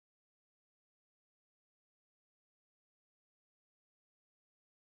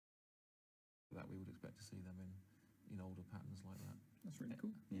to see them in older patterns like that. That's really cool.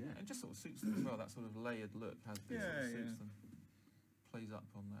 Yeah, and just sort of suits them as well. That sort of layered look suits them. Plays up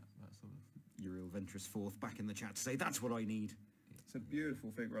on that sort of. Uriel Ventress Fourth back in the chat to say that's what I need. It's a beautiful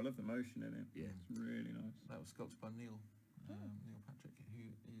figure. I love the motion in it. Yeah, it's really nice. That was sculpted by Neil Patrick, who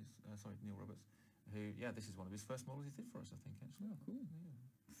is Neil Roberts. Who, this is one of his first models he did for us, I think. Actually, oh, cool. Yeah,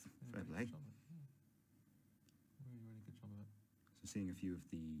 fair play. Really good job of it. So, seeing a few of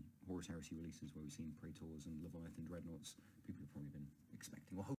the Horus Heresy releases where we've seen Praetors and Leviathan Dreadnoughts, people have probably been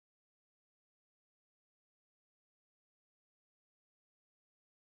expecting or hoping.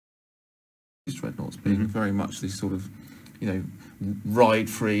 Dreadnoughts being very much this sort of, ride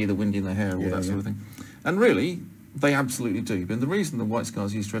free, the wind in their hair, all that sort of thing. And really, they absolutely do. But the reason the White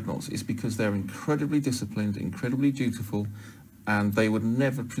Scars use Dreadnoughts is because they're incredibly disciplined, incredibly dutiful, and they would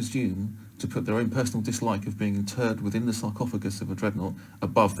never presume to put their own personal dislike of being interred within the sarcophagus of a Dreadnought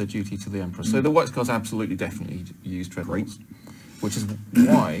above their duty to the Emperor. So the White Scars absolutely, definitely use Dreadnoughts, which is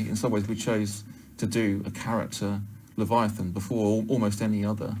why, in some ways, we chose to do a character Leviathan before almost any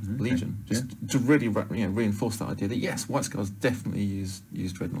other Legion, just to really reinforce that idea that yes, White Scars definitely use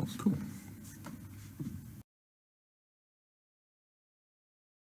Dreadnoughts. Cool.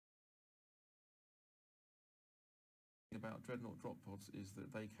 About Dreadnought drop pods is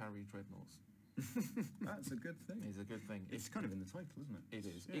that they carry Dreadnoughts. That's a good thing. It's a good thing. It's kind of in the title, isn't it? It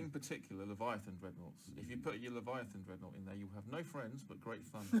is. In particular, Leviathan Dreadnoughts. If you put your Leviathan Dreadnought in there, you have no friends but great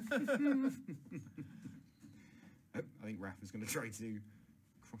fun. I think Raph is going to try to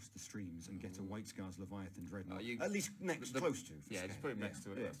cross the streams and get a White Scars Leviathan Dreadnought. At least close to. Yeah, just put him next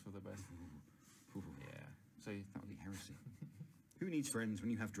to it. That's for the best. Yeah. So that would be heresy. Who needs friends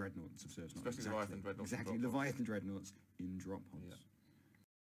when you have Dreadnoughts of certain? Especially Leviathan Dreadnoughts. Exactly, Leviathan Dreadnoughts in drop pods.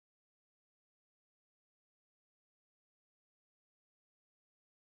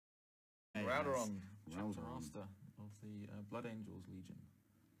 Yeah. Rauderon, Chapter Master of the Blood Angels Legion.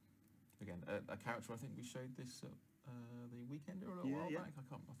 Again, a character I think we showed this at the weekend or a little while back. I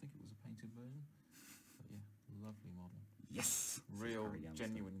think it was a painted version. But yeah, lovely model. Yes! Real,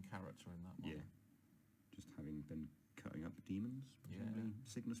 genuine character in that model. Yeah. Just having been cutting up demons, presumably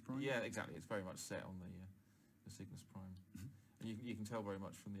Cygnus Prime? Yeah, exactly. It's very much set on the Cygnus Prime. And you can tell very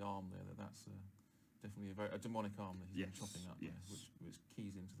much from the arm there that that's definitely a demonic arm that he's been chopping up there, which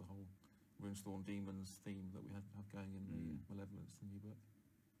keys into the whole Runestorm Demons theme that we have going in the Malevolence, the new book.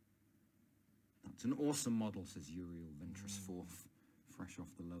 That's an awesome model, says Uriel Ventress Fourth, fresh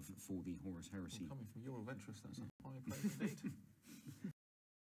off the love for the Horus Heresy. Well, coming from Uriel Ventress, that's a high praise indeed.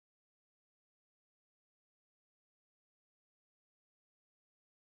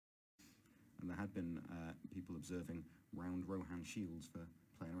 And there had been people observing round Rohan shields for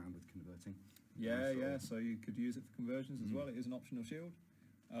playing around with converting. Yeah, so you could use it for conversions as well. It is an optional shield.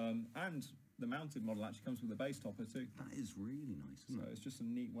 And the mounted model actually comes with a base topper too. That is really nice, isn't it? So it's just a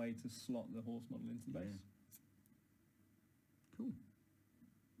neat way to slot the horse model into the base. Cool.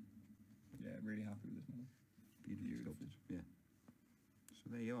 Yeah, really happy with this model. Beautifully sculpted. Yeah. So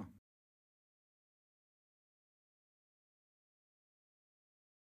there you are.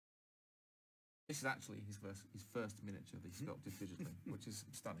 This is actually his first miniature that he sculpted digitally, which is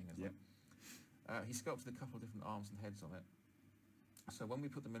stunning as well. He sculpted a couple of different arms and heads on it. So when we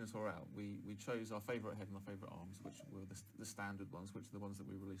put the Minotaur out, we chose our favourite head and our favourite arms, which were the standard ones, which are the ones that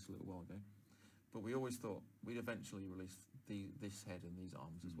we released a little while ago. But we always thought we'd eventually release this head and these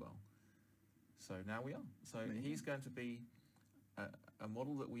arms as well. So now we are. So he's going to be a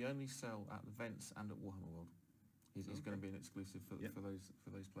model that we only sell at events and at Warhammer World. He's going to be an exclusive for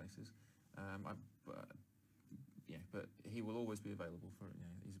those places. But he will always be available for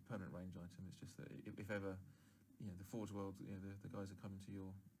he's a permanent range item. It's just that if ever the Forge World, the guys are coming to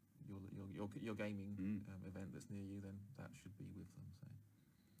your gaming event that's near you, then that should be with them. So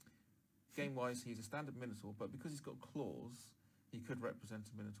game wise, he's a standard Minotaur, but because he's got claws, he could represent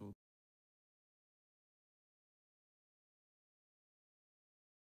a Minotaur.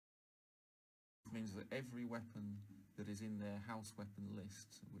 It means that every weapon that is in their house weapon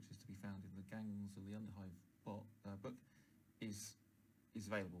list, which is to be found in the Gangs of the Underhive book, is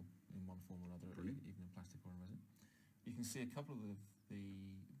available in one form or another, even in plastic or in resin. You can see a couple of the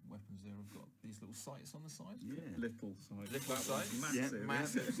weapons there have got these little sights on the side. Yeah, little sights. Little sights. Massive.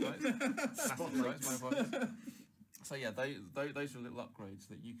 Massive sights. Spotlights, my apologies. So yeah, those are little upgrades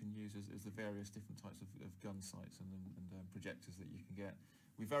that you can use as the various different types of gun sights and projectors that you can get.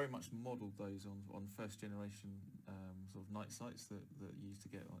 We very much modelled those on first generation sort of night sights that you used to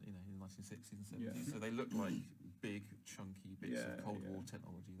get in the 1960s and 70s. Yeah. So they look like big chunky bits of Cold War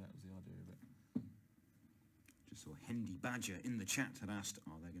technology. That was the idea of it. Just saw Hendy Badger in the chat had asked,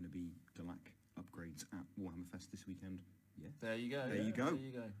 are there going to be Delac upgrades upgrades at WarhammerFest this weekend. Yeah. There you go. There you go. There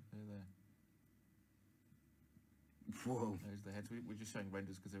you go. There. Whoa. There's the heads. We're just showing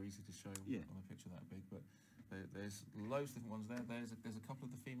renders because they're easy to show on a picture that big, but there's loads of different ones there. There's a couple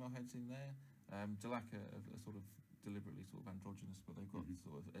of the female heads in there. Dalaka are sort of deliberately sort of androgynous, but they've got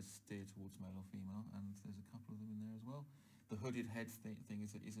sort of a steer towards male or female, and there's a couple of them in there as well. The hooded head thing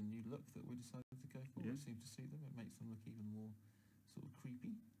is a new look that we decided to go for. It seems to suit them. It makes them look even more sort of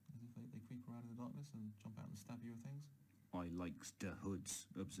creepy, as if they creep around in the darkness and jump out and stab you with things. I likes the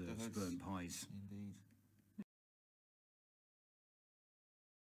hoods, observes Burnt Pies. Indeed.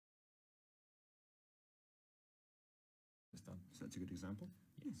 It's done. So that's a good example.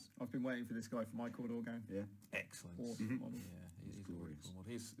 Yes. I've been waiting for this guy for my Cawdor game. Yeah. Excellent. Awesome model. Yeah, he's a really cool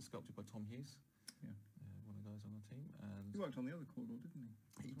model. He's sculpted by Tom Hughes. Yeah. One of the guys on the team. And he worked on the other Cawdor, didn't he?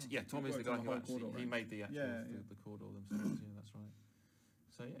 Yeah, Tom is the guy who actually made the actual the Cawdor themselves. Yeah, that's right.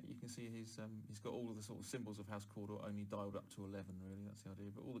 So yeah, you can see he's got all of the sort of symbols of House Cawdor, only dialed up to 11. Really, that's the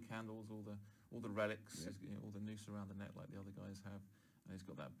idea. But all the candles, all the relics, all the noose around the neck like the other guys have, and he's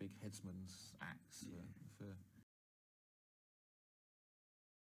got that big headsman's axe for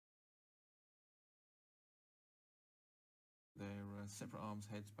They're separate arms,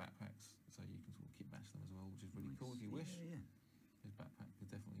 heads, backpacks, so you can sort of kit match them as well, which is really cool if you wish. Yeah. His backpack could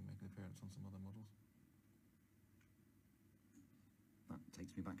definitely make an appearance on some other models. That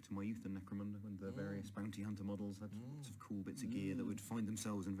takes me back to my youth in Necromunda, when the various bounty hunter models had lots of cool bits of gear that would find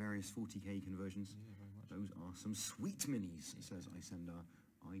themselves in various 40k conversions. Yeah, very much. Those are some sweet minis, says Isenda.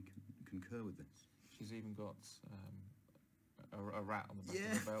 I concur with this. She's even got a rat on the back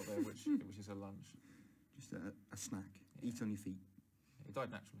of the belt there, which is her lunch. Just a snack. Eat on your feet. It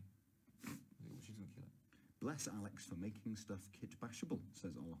died naturally. She didn't kill it. Bless Alex for making stuff kit bashable,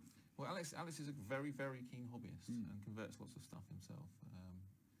 says Olaf. Well, Alex is a very, very keen hobbyist and converts lots of stuff himself.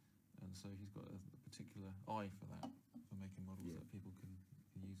 And so he's got a particular eye for that, for making models that people can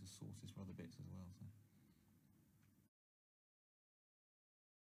use as sources for other bits as well.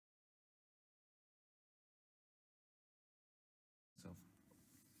 So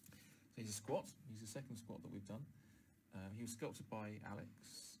he's a squat. He's the second squat that we've done. He was sculpted by Alex,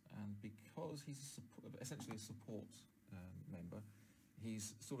 and because he's essentially a support member,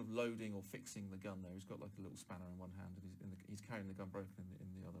 he's sort of loading or fixing the gun there. He's got like a little spanner in one hand, and he's carrying the gun broken in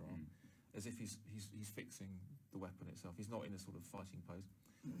the other arm, as if he's fixing the weapon itself. He's not in a sort of fighting pose.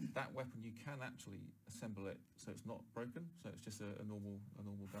 That weapon, you can actually assemble it so it's not broken, so it's just a normal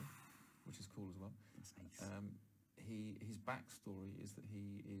gun, which is cool as well. That's nice. His backstory is that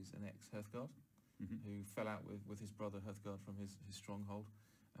he is an ex-Hearthguard who fell out with his brother Hearthguard from his stronghold,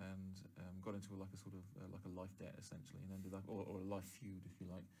 and got into like a sort of like a life debt essentially, and ended up, or a life feud if you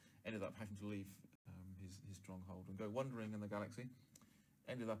like, ended up having to leave his stronghold and go wandering in the galaxy.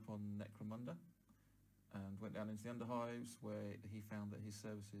 Ended up on Necromunda and went down into the Underhives, where he found that his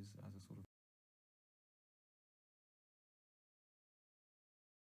services as a sort of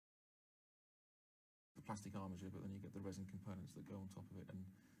plastic armature, but then you get the resin components that go on top of it and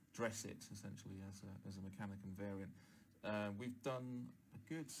dress it essentially as a Mechanicum variant. We've done a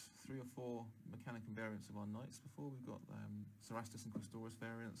good 3 or 4 Mechanicum variants of our knights before. We've got Cerastus and Questoris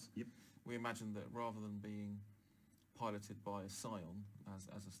variants. Yep. We imagined that rather than being piloted by a scion, as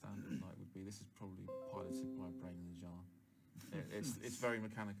a standard knight would be, this is probably piloted by a brain in a jar. It's very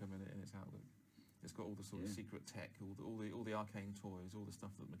Mechanicum in its outlook. It's got all the sort of secret tech, all the arcane toys, all the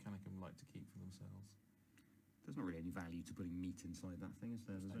stuff that Mechanicum like to keep for themselves. There's not really any value to putting meat inside that thing, is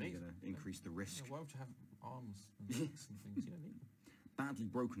there? There's only going to increase the risk. Yeah, why would you have arms and legs and things? You don't need them. Badly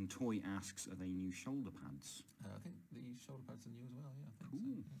Broken Toy asks, are they new shoulder pads? I think the shoulder pads are new as well, yeah. I think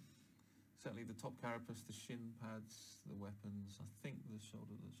cool. so, yeah. Certainly the top carapace, the shin pads, the weapons. I think the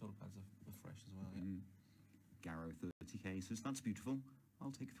shoulder pads are fresh as well, yeah. Garrow 30k says, that's beautiful.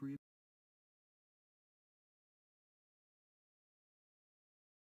 I'll take 3 of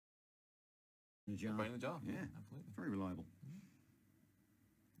in the jar. Brain in the jar, yeah, absolutely. Very reliable.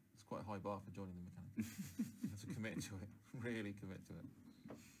 It's quite a high bar for joining the mechanic. You have to commit to it, really commit to it.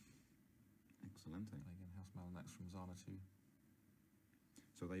 Excellent. And again, House Malanax from Zana 2.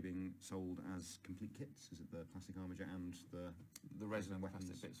 So are they being sold as complete kits? Is it the plastic armature and the resin and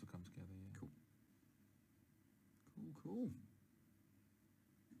weapons? plastic bits will come together, yeah. Cool. Cool.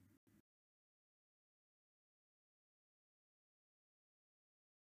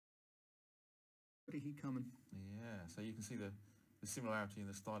 He coming. Yeah, so you can see the similarity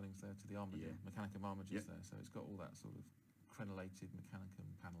in the stylings there to the armature, Mechanicum armatures there. So it's got all that sort of crenellated Mechanicum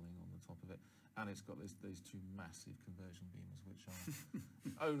panelling on the top of it, and it's got these 2 massive conversion beamers, which are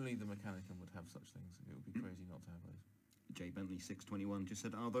only the Mechanicum would have such things. It would be crazy not to have those. J. Bentley 621 just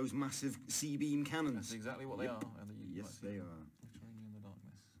said, "Are those massive C-beam cannons?" That's exactly what they are. And Yes, they are. Turning you in the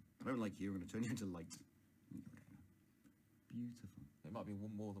darkness. I don't like you. I'm going to turn you into light. Beautiful. It might be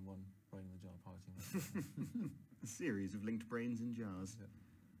more than one brain in the jar piloting. A series of linked brains in jars. Yeah.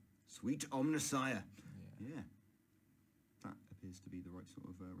 Sweet Omnissiah. Yeah. Yeah. That appears to be the right sort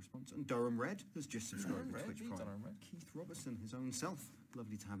of response. And Durham Red has just subscribed to Twitch Prime. Durham Red. Keith Robertson, his own self.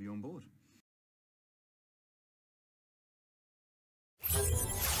 Lovely to have you on board.